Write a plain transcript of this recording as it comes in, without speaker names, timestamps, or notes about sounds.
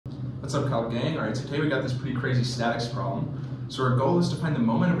What's up, Calc gang? All right, so today we got this pretty crazy statics problem. So our goal is to find the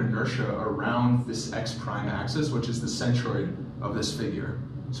moment of inertia around this x prime axis, which is the centroid of this figure.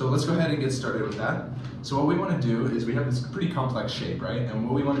 So let's go ahead and get started with that. So what we want to do is we have this pretty complex shape, right? And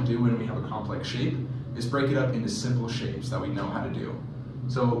what we want to do when we have a complex shape is break it up into simple shapes that we know how to do.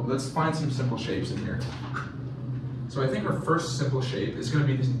 So let's find some simple shapes in here. So I think our first simple shape is going to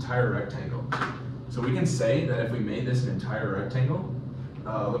be this entire rectangle. So we can say that if we made this an entire rectangle,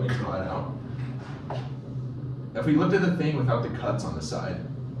 let me draw it out. If we looked at the thing without the cuts on the side,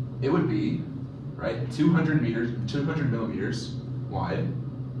 it would be, right, 200 millimeters wide,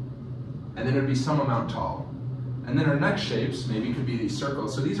 and then it would be some amount tall. And then our next shapes maybe could be these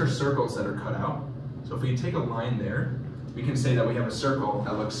circles. So these are circles that are cut out. So if we take a line there, we can say that we have a circle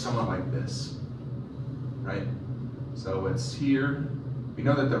that looks somewhat like this, right? So it's here. We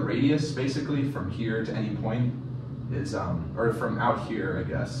know that the radius basically from here to any point is, or from out here, I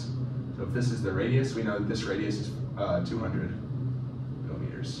guess. So if this is the radius, we know that this radius is 200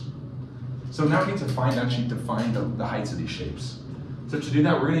 millimeters. So now we need to actually define the heights of these shapes. So to do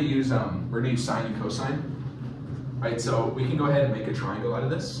that, we're going to use sine and cosine, right? So we can go ahead and make a triangle out of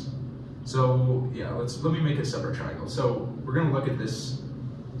this. So yeah, let me make a separate triangle. So we're going to look at this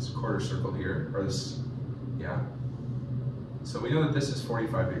quarter circle here, or this, yeah. So we know that this is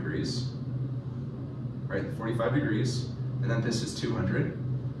 45 degrees, right? 45 degrees, and then this is 200.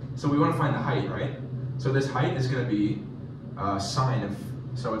 So we want to find the height, right? So this height is going to be sine of,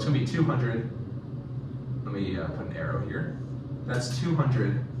 so it's going to be 200. Let me put an arrow here. That's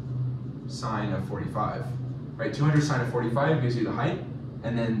 200 sine of 45, right? 200 sine of 45 gives you the height,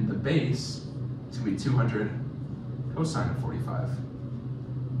 and then the base is going to be 200 cosine of 45.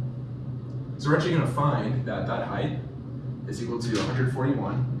 So we're actually going to find that that height is equal to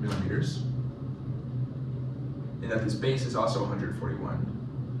 141 millimeters, and that this base is also 141.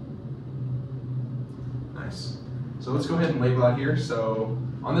 Nice. So let's go ahead and label out here. So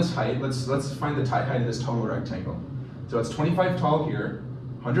on this height, let's find the height of this total rectangle. So it's 25 tall here,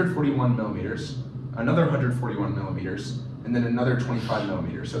 141 millimeters, another 141 millimeters, and then another 25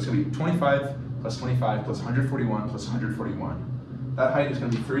 millimeters. So it's going to be 25 plus 25 plus 141 plus 141. That height is going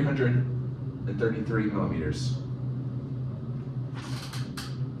to be 333 millimeters.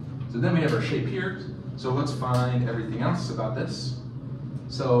 So then we have our shape here. So let's find everything else about this.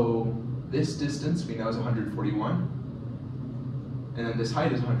 So this distance we know is 141, and then this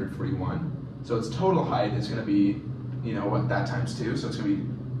height is 141. So its total height is going to be, you know, what, that times 2, so it's going to be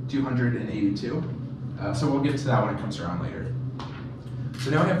 282. So we'll get to that when it comes around later.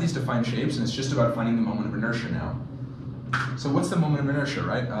 So now we have these defined shapes, and it's just about finding the moment of inertia now. So what's the moment of inertia,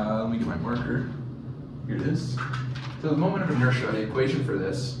 right? Let me get my marker. Here it is. So the moment of inertia, the equation for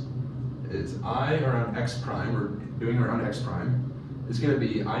this is I around x prime, we're doing around x prime, is going to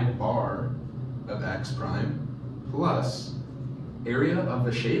be I bar of x prime plus area of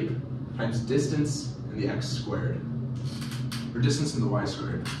the shape times distance in the x squared, or distance in the y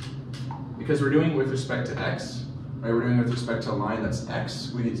squared. Because we're doing with respect to x, right? We're doing with respect to a line that's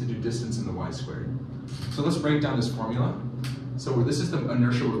x, we need to do distance in the y squared. So let's break down this formula. So this is the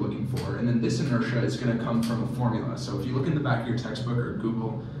inertia we're looking for, and then this inertia is going to come from a formula. So if you look in the back of your textbook or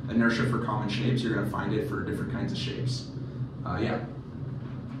Google inertia for common shapes, you're going to find it for different kinds of shapes. Yeah.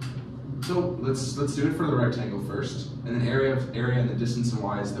 So let's do it for the rectangle first, and then area and the distance in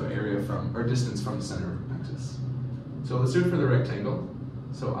y is the area from, or distance from the center of axis. So let's do it for the rectangle.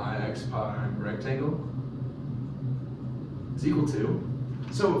 So ix prime rectangle is equal to,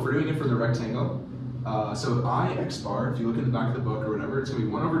 so if we're doing it for the rectangle, so I x bar, if you look in the back of the book or whatever, it's going to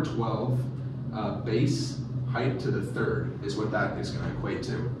be 1 over 12 base height to the third is what that is going to equate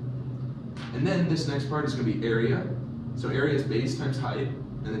to. And then this next part is going to be area. So area is base times height,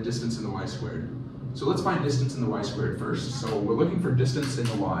 and the distance in the y squared. So let's find distance in the y squared first. So we're looking for distance in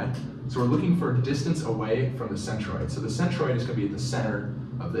the y. So we're looking for distance away from the centroid. So the centroid is going to be at the center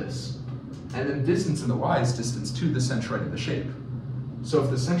of this. And then distance in the y is distance to the centroid of the shape. So if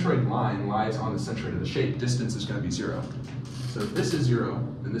the centroid line lies on the centroid of the shape, distance is going to be 0. So if this is 0,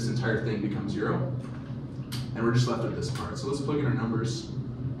 then this entire thing becomes 0. And we're just left with this part. So let's plug in our numbers.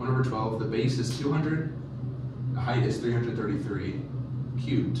 1 over 12, the base is 200, the height is 333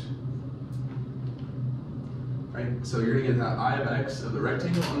 cubed. Right, so you're going to get that I of x of the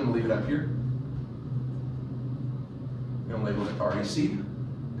rectangle. I'm going to leave it up here. I'm going to label it REC. It's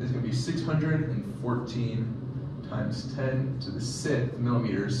going to be 614 times 10 to the 6th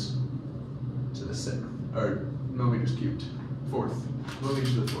millimeters to the 6th, or millimeters cubed, 4th,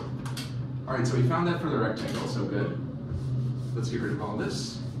 millimeters to the 4th. All right, so we found that for the rectangle, so good. Let's get rid of all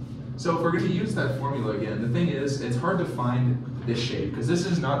this. So if we're going to use that formula again, the thing is, it's hard to find this shape, because this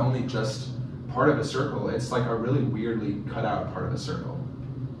is not only just part of a circle, it's like a really weirdly cut out part of a circle.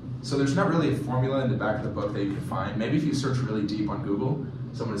 So there's not really a formula in the back of the book that you can find. Maybe if you search really deep on Google,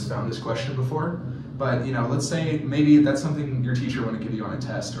 someone has found this question before. But let's say maybe that's something your teacher want to give you on a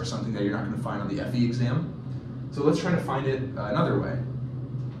test, or something that you're not going to find on the FE exam. So let's try to find it another way.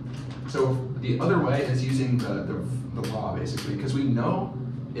 So the other way is using the law, basically, because we know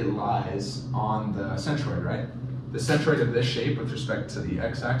it lies on the centroid, right? The centroid of this shape with respect to the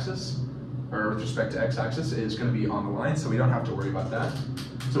x-axis, or with respect to x-axis, is going to be on the line, so we don't have to worry about that.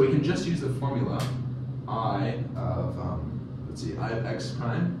 So we can just use the formula I of, I of x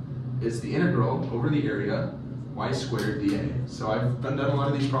prime is the integral over the area y squared dA. So I've done a lot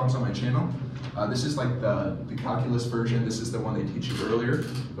of these problems on my channel. This is like the calculus version. This is the one they teach you earlier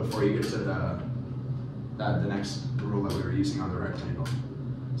before you get to the next rule that we were using on the rectangle.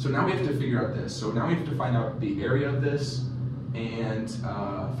 So now we have to figure out this. So now we have to find out the area of this and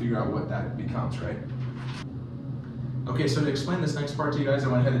figure out what that becomes, right? Okay, so to explain this next part to you guys, I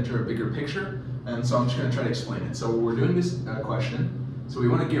went ahead and drew a bigger picture, and so I'm just going to try to explain it. So we're doing this question. So we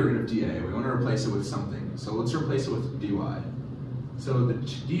want to get rid of dA. We want to replace it with something. So let's replace it with dy. So the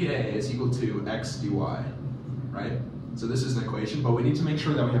dA is equal to x dy, right? So this is an equation, but we need to make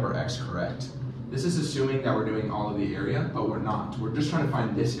sure that we have our x correct. This is assuming that we're doing all of the area, but we're not. We're just trying to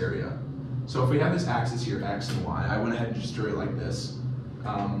find this area. So if we have this axis here, x and y, I went ahead and just drew it like this.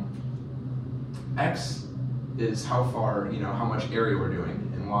 X is how far, how much area we're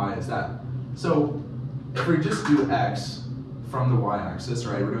doing, and y is that. So if we just do x from the y-axis,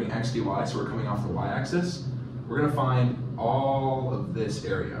 right, we're doing x dy, so we're coming off the y-axis, we're going to find all of this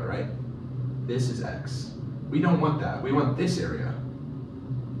area, right? This is x. We don't want that. We want this area.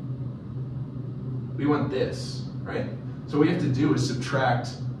 We want this, right? So what we have to do is subtract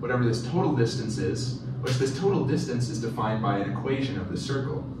whatever this total distance is, which this total distance is defined by an equation of the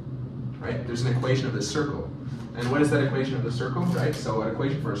circle, right? There's an equation of the circle. And what is that equation of the circle, right? So an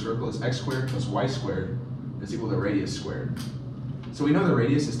equation for a circle is x squared plus y squared is equal to radius squared. So we know the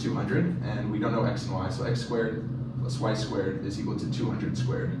radius is 200, and we don't know x and y, so x squared plus y squared is equal to 200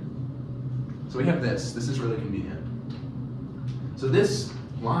 squared. So we have this. This is really convenient. So this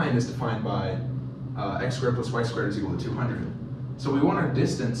line is defined by x squared plus y squared is equal to 200. So we want our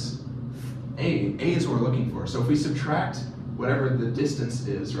distance, A is what we're looking for. So if we subtract whatever the distance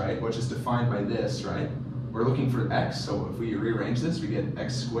is, right, which is defined by this, right, we're looking for x, so if we rearrange this, we get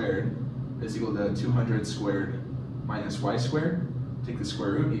x squared is equal to 200 squared minus y squared. Take the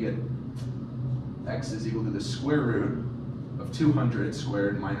square root, you get x is equal to the square root of 200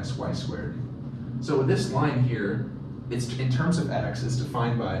 squared minus y squared. So this line here, it's in terms of x, is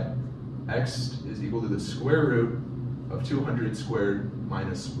defined by x is equal to the square root of 200 squared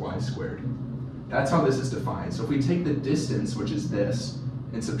minus y squared. That's how this is defined. So if we take the distance, which is this,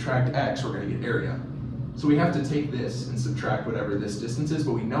 and subtract x, we're going to get area. So we have to take this and subtract whatever this distance is,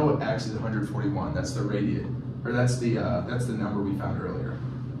 but we know x is 141. That's the radius, or that's the number we found earlier.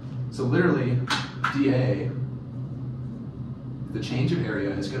 So literally, dA, the change of area,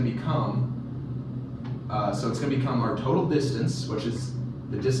 is going to become, so it's going to become our total distance, which is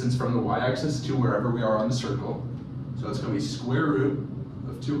the distance from the y-axis to wherever we are on the circle. So it's going to be square root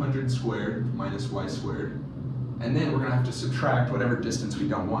of 200 squared minus y squared. And then we're going to have to subtract whatever distance we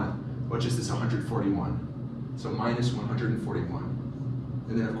don't want, which is this 141. So minus 141.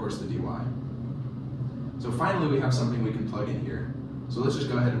 And then, of course, the dy. So finally, we have something we can plug in here. So let's just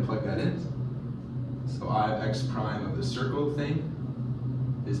go ahead and plug that in. So I of x prime of the circle thing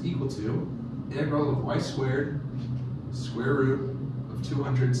is equal to integral of y squared square root of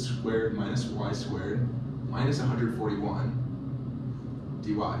 200 squared minus y squared minus 141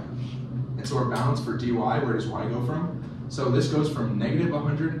 dy. And so our bounds for dy, where does y go from? So this goes from negative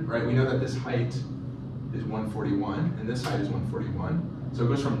 100, right? We know that this height is 141, and this height is 141. So it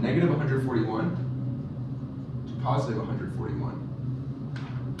goes from negative 141 to positive 141.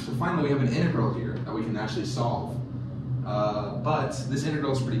 So finally, we have an integral here that we can actually solve. But this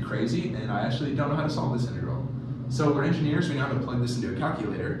integral is pretty crazy, and I actually don't know how to solve this integral. So we're engineers, we know how to plug this into a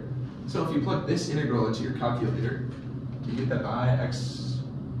calculator. So if you plug this integral into your calculator, you get that I x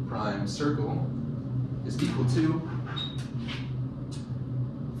prime circle is equal to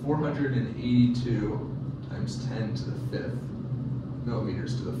 482 times 10 to the 5th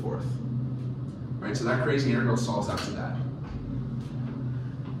millimeters to the 4th. Right, so that crazy integral solves out to that.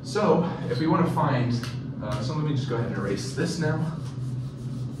 So if we want to find, so let me just go ahead and erase this now.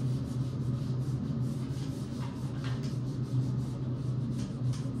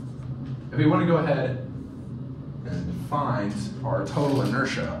 If we want to go ahead and find our total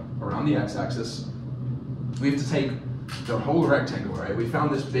inertia around the x-axis, we have to take the whole rectangle, right? We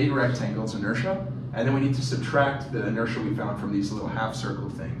found this big rectangle's inertia, and then we need to subtract the inertia we found from these little half circle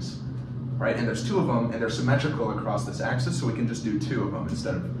things, right? And there's two of them, and they're symmetrical across this axis, so we can just do two of them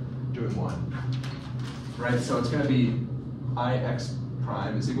instead of doing one, right? So it's going to be Ix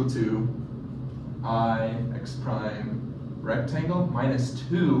prime is equal to Ix prime rectangle minus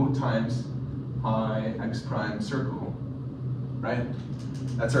 2 times Ix prime circle, right?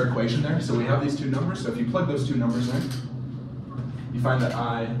 That's our equation there. So we have these two numbers. So if you plug those two numbers in, you find that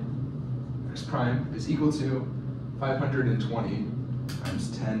Ix prime is equal to 520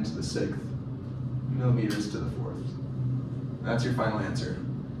 times 10 to the 6th millimeters to the 4th. That's your final answer.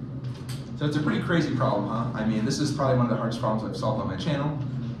 So it's a pretty crazy problem, huh? I mean, this is probably one of the hardest problems I've solved on my channel.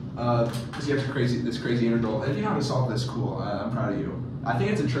 Because you have this crazy integral. If you know how to solve this, cool. I'm proud of you. I think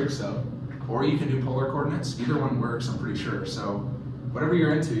it's a trig sub, or you can do polar coordinates. Either one works, I'm pretty sure. So whatever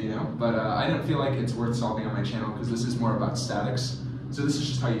you're into, you know. But I didn't feel like it's worth solving on my channel because this is more about statics. So this is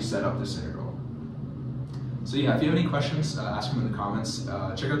just how you set up this integral. So yeah, if you have any questions, ask them in the comments.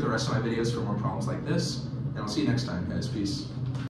 Check out the rest of my videos for more problems like this, and I'll see you next time, guys. Peace.